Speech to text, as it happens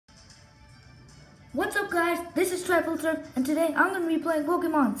What's up guys, this is Trifilter and today I'm going to be playing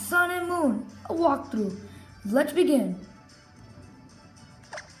Pokemon Sun and Moon, a walkthrough. Let's begin.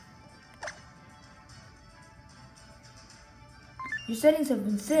 Your settings have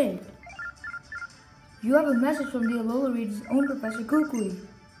been saved. You have a message from the Alola region's own Professor Kukui.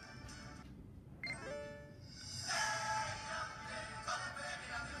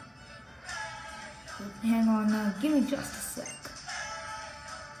 Hang on now, give me just a sec.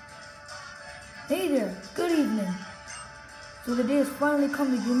 Hey there, good evening. So the day has finally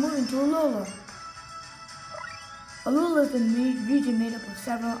come that you're moving to Alola. Alola is a region made up of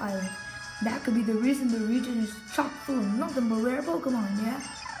several islands. That could be the reason the region is chock full of nothing but rare Pokemon, yeah?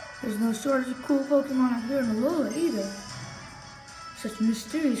 There's no shortage of cool Pokemon out here in Alola either. Such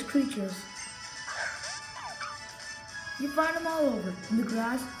mysterious creatures. You find them all over, in the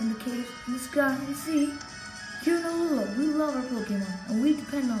grass, in the caves, in the sky, and the sea. Here in Alola, we love our Pokemon, and we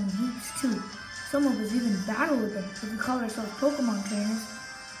depend on them heaps too. Some of us even battle with them if we call ourselves Pokemon trainers.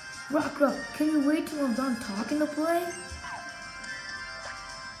 Rockruff, can you wait till I'm done talking to play?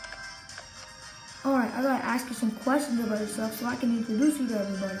 Alright, I gotta ask you some questions about yourself so I can introduce you to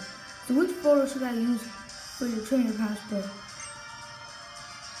everybody. So which photo should I use for your trainer passport?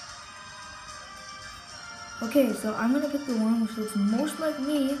 Okay, so I'm gonna pick the one which looks most like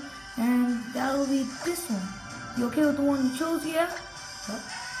me, and that'll be this one. You okay with the one you chose, yeah? Yep.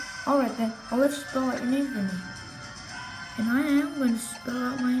 Alright then, I'll let you spell out your name for me. And I am going to spell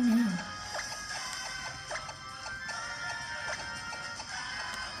out my name.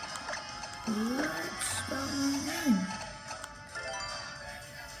 Let's spell my name.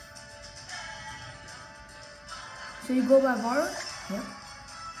 So you go by Vara? Yep.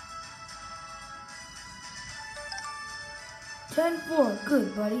 10-4,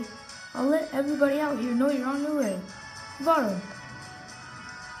 good buddy. I'll let everybody out here know you're on your way. Vara.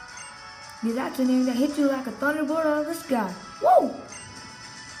 Yeah, that's a name that hits you like a thunderbolt out of the sky. Whoa!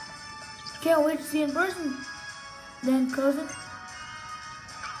 Can't wait to see you in person then, cousin.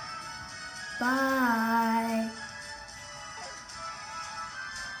 Bye.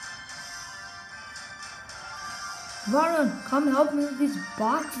 Varun, come help me with these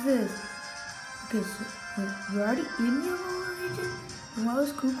boxes. Okay, so we're already in the Alola region? Why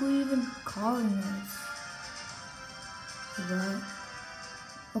was Kukui even calling us? What?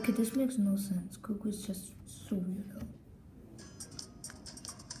 Okay, this makes no sense. Kukui's just so weirdo.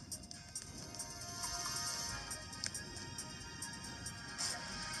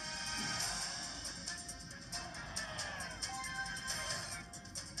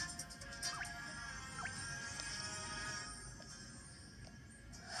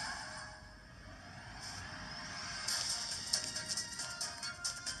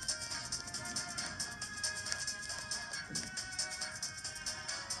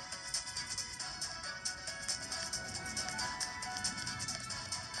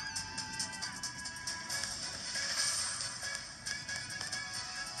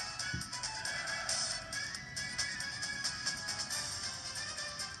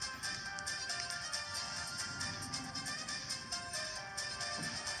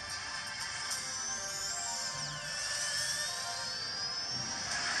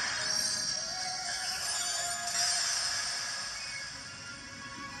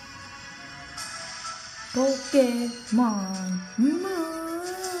 Pokémon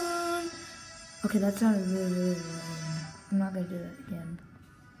Moon. Okay, that sounded really lame. I'm not gonna do that again.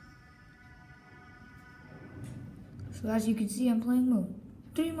 So as you can see, I'm playing Moon.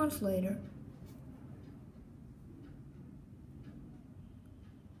 3 months later.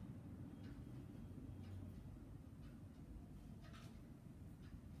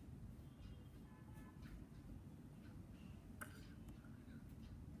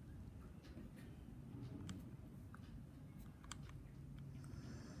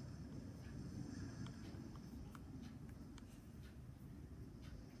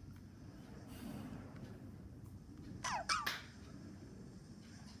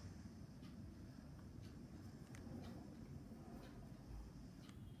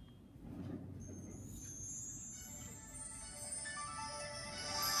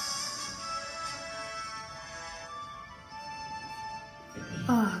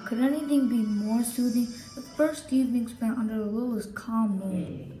 Could anything be more soothing? The first evening spent under Alola's calm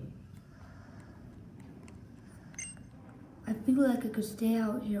moon. I feel like I could stay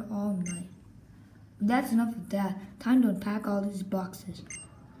out here all night. But that's enough of that. Time to unpack all these boxes.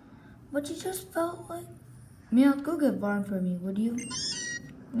 What you just felt like? Meow, go get Varn for me, would you?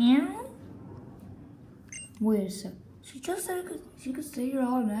 Meow? Wait a sec. She just said she could stay here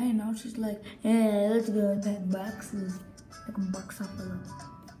all night, and now she's like, hey, let's go unpack boxes. I can box up a little.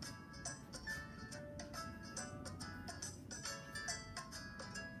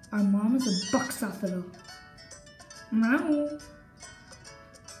 Our mom is a box officer. Meow.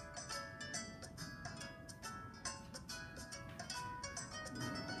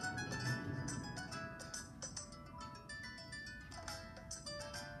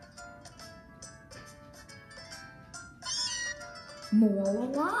 More.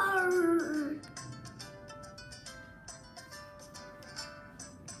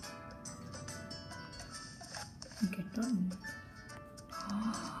 Get done.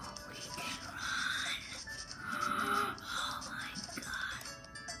 Oh, we can run. Oh my god.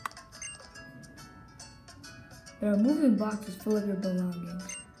 There are moving boxes full of your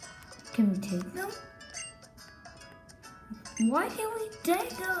belongings. Can we take them? Why can't we take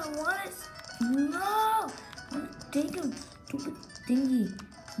them? I want to. No! I want to take them. Stupid thingy.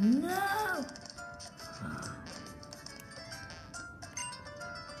 No!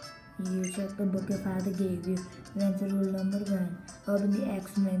 You check the book if I gave you. Adventure rule number 1. Open the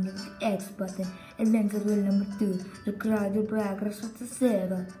X menu with the X button. Adventure rule number 2. Record your progress with the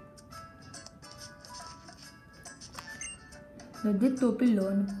saver. The ditto pillow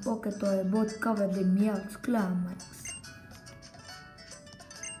and the pocket toy are both covered in Meowth's claw marks.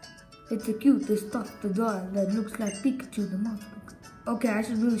 It's a cute stuffed doll that looks like Pikachu the monster. Okay, I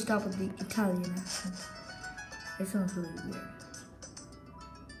should really stop with the Italian accent. It sounds really weird.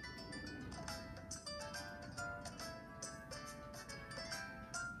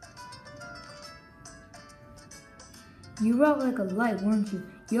 You were out like a light, weren't you?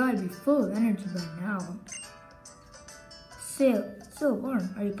 You ought to be full of energy by now. So, Warren,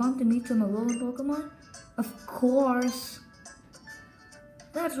 are you pumped to meet some Alola Pokemon? Of course.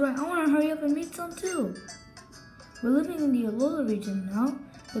 That's right, I want to hurry up and meet some too. We're living in the Alola region now,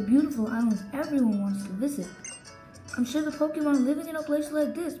 the beautiful islands everyone wants to visit. I'm sure the Pokemon living in a place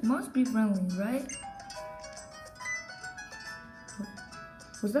like this must be friendly, right?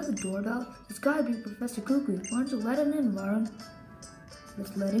 Was that the doorbell? It's gotta be Professor Kukui. Why don't you let him in, Varun?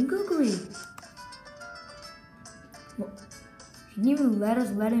 Let's let in Kukui. Well, he didn't even let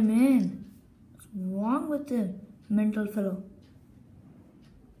us let him in. What's wrong with him, mental fellow?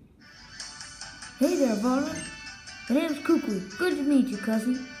 Hey there, Varun. My name's Kukui. Good to meet you,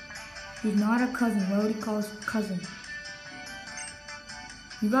 cousin. He's not a cousin. Why would he call us cousin?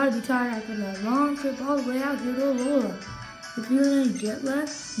 You gotta be tired after that long trip all the way out here to Alola. If you feeling any jet lag,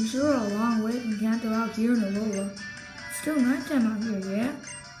 you sure are a long way from Kanto out here in Alola. It's still nighttime out here, yeah?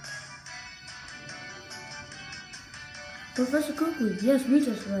 Professor Kukui, yes, we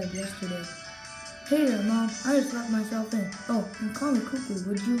just arrived yesterday. Hey there, Mom. I just let myself in. Oh, and call me Kukui,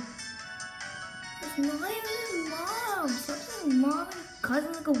 would you? It's not even his mom. Stop saying mom and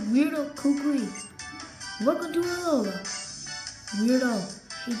cousin like a weirdo, Kukui. Welcome to Alola. Weirdo.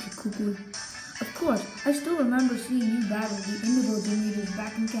 Hate you, Kukui. Of course, I still remember seeing you battle the Indigo Gym leaders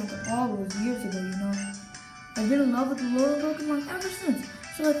back in Kanto all those years ago, you know. I've been in love with the Alola Pokemon ever since,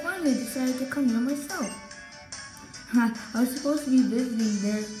 so I finally decided to come here myself. I was supposed to be visiting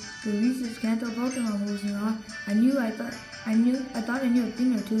there to research Kanto Pokemon moves and all. I thought I knew a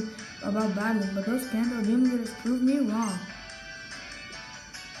thing or two about battling, but those Kanto Gym leaders proved me wrong.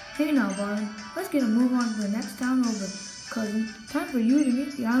 Hey now, Varun, let's get a move on to the next town over. Cousin, time for you to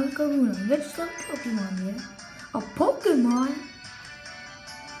meet the island Kahuna and get yourself a Pokemon, yeah? A Pokemon?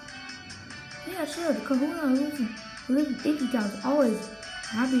 Yeah, sure, the Kahuna who lives in Icky Town is always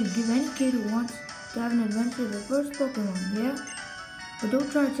happy to give any kid who wants to have an adventure their first Pokemon, yeah? But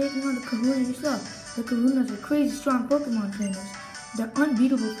don't try taking on the Kahuna yourself. The Kahunas are crazy strong Pokemon trainers. They're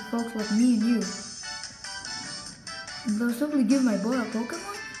unbeatable for folks like me and you. If they'll simply give my boy a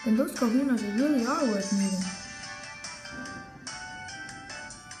Pokemon, then those Kahunas really are worth meeting.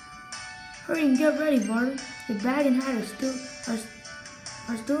 Hurry and get ready, Varun. Your bag and hat are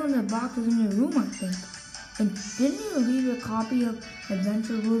still in the boxes in your room, I think. And didn't you leave a copy of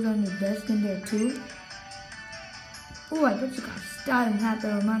Adventure Rules on your desk in there too? Oh, I bet you got a styling hat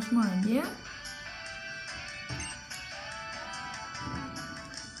that'll match mine, yeah?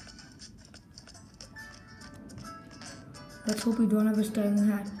 Let's hope we don't have a styling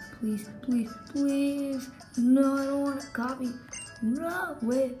hat. Please, please, please. No, I don't want a copy. No,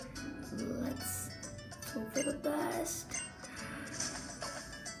 wait. Let's hope for the best.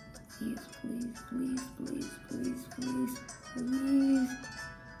 Please, please, please, please, please, please, please.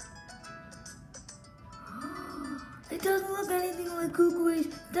 It doesn't look anything like Kukui's.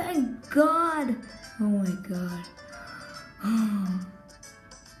 Thank God. Oh my God.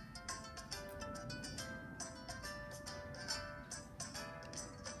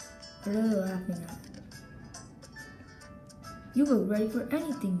 What are they laughing at? You look ready for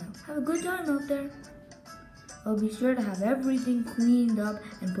anything now. Have a good time out there. I'll be sure to have everything cleaned up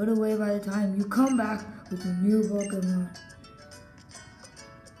and put away by the time you come back with your new Pokémon.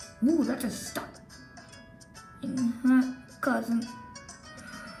 Ooh, that's a stop. Cousin.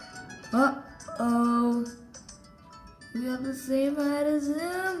 Uh-oh. We have the same height as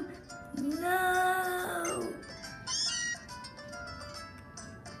him. No.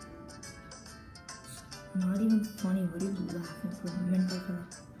 Not even funny. What are you laughing for? Mental fellow.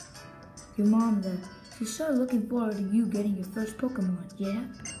 Your mom there. She's sure looking forward to you getting your first Pokemon, yeah?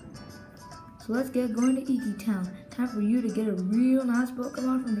 So let's get going to Iki Town. Time for you to get a real nice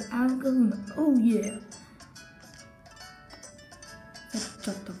Pokemon from the island Kahuna. Oh yeah! Let's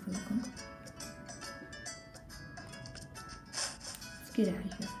get out of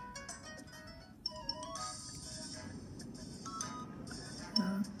here.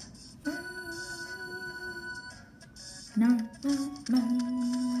 No.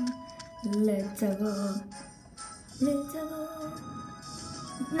 Let's go.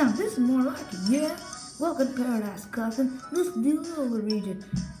 Now this is more like it, yeah? Welcome to Paradise, cousin. This is the Alola region.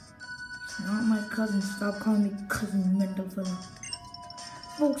 It's not my cousin. Stop calling me cousin, mental fellow.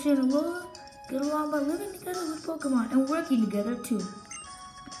 Folks in Alola get along by living together with Pokemon and working together too.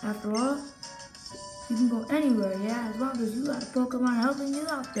 After all, you can go anywhere, yeah, as long as you got a Pokemon helping you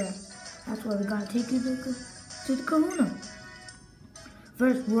out there. That's why we gotta take you to the Kahuna.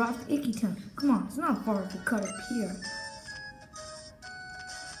 First, we're off to Iki Town. Come on, it's not far to cut up here.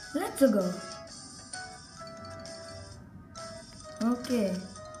 Let's go. Okay.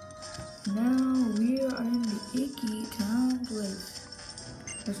 Now we are in the Iki Town place.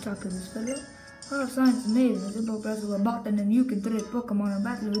 Let's talk to this fellow. Our science is amazing. It's simple press of a button and you can trade Pokemon and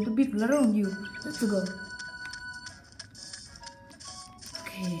battle with the people around you. Let's go.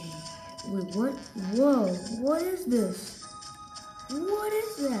 Okay. Wait, what? Whoa, what is this? What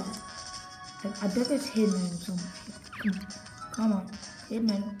is that? I bet there's Hitman somewhere. Come on.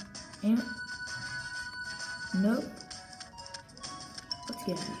 Hitman. Ain't it? Nope. Let's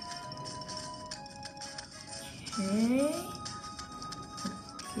get out of here.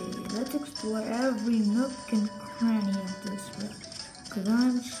 Okay, let's explore every nook and cranny of this room. Because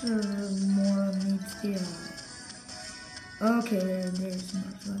I'm sure more needs the eye. Okay, there's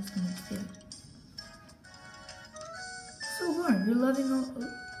much less needs the eye. So Lauren, you're loving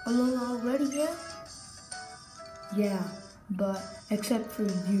Alola already, yeah? Yeah, but except for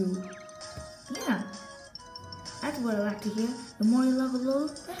you. Yeah, that's what I like to hear. The more you love Alola,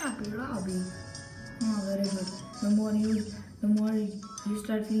 the happier I'll be. Oh, very good. The more you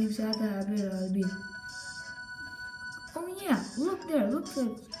start feeling sad, the happier I'll be. Oh yeah, look there,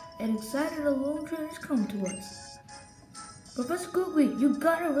 an excited Alolan trader's come to us. Professor Kukui, you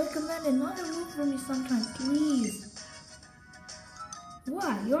gotta recommend another move for me sometime, please.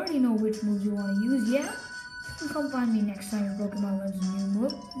 Why? You already know which moves you want to use, yeah? You can come find me next time your Pokemon learns a new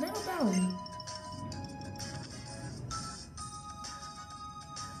move, then I'll battle you.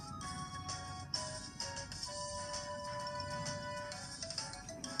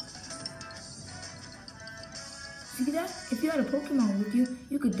 See that? If you had a Pokemon with you,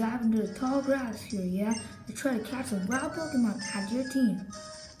 you could dive into the tall grass here, yeah? To try to catch some wild Pokemon at your team.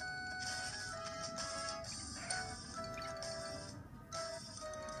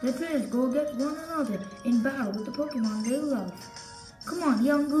 The players go against one another in battle with the Pokemon they love. Come on,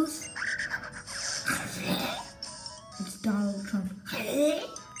 young goose. It's Donald Trump.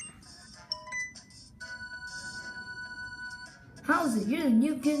 How's it? You're the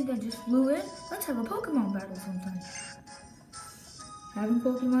new kid that just flew in? Let's have a Pokemon battle sometime. Having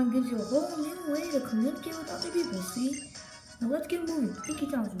Pokemon gives you a whole new way to communicate with other people, see? Now let's get moving. Iki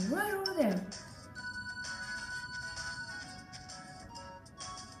Town's right over there.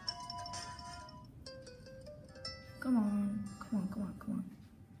 Come on.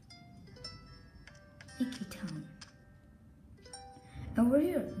 Iki Town. And we're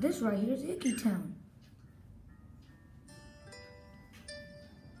here. This right here is Iki Town.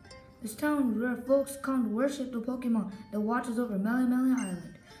 This town is where folks come to worship the Pokemon that watches over Mele Mele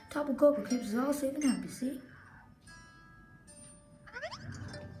Island. Tapu Koko keeps us all safe and happy, see?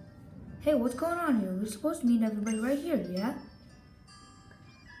 Hey, what's going on here? We're supposed to meet everybody right here, yeah?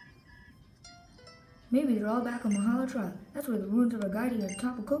 Maybe they're all back on Mahala Tribe. That's where the ruins of our guardian at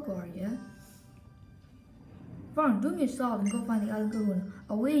Tapu Koko are, yeah? Farm, do me a solid and go find the island Kahuna.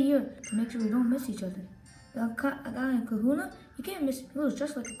 I'll wait here to make sure we don't miss each other. The island Kahuna? You can't miss it. It was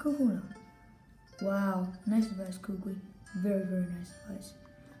just like a Kahuna. Wow, nice advice, Kukui. Very, very nice advice.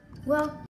 Well,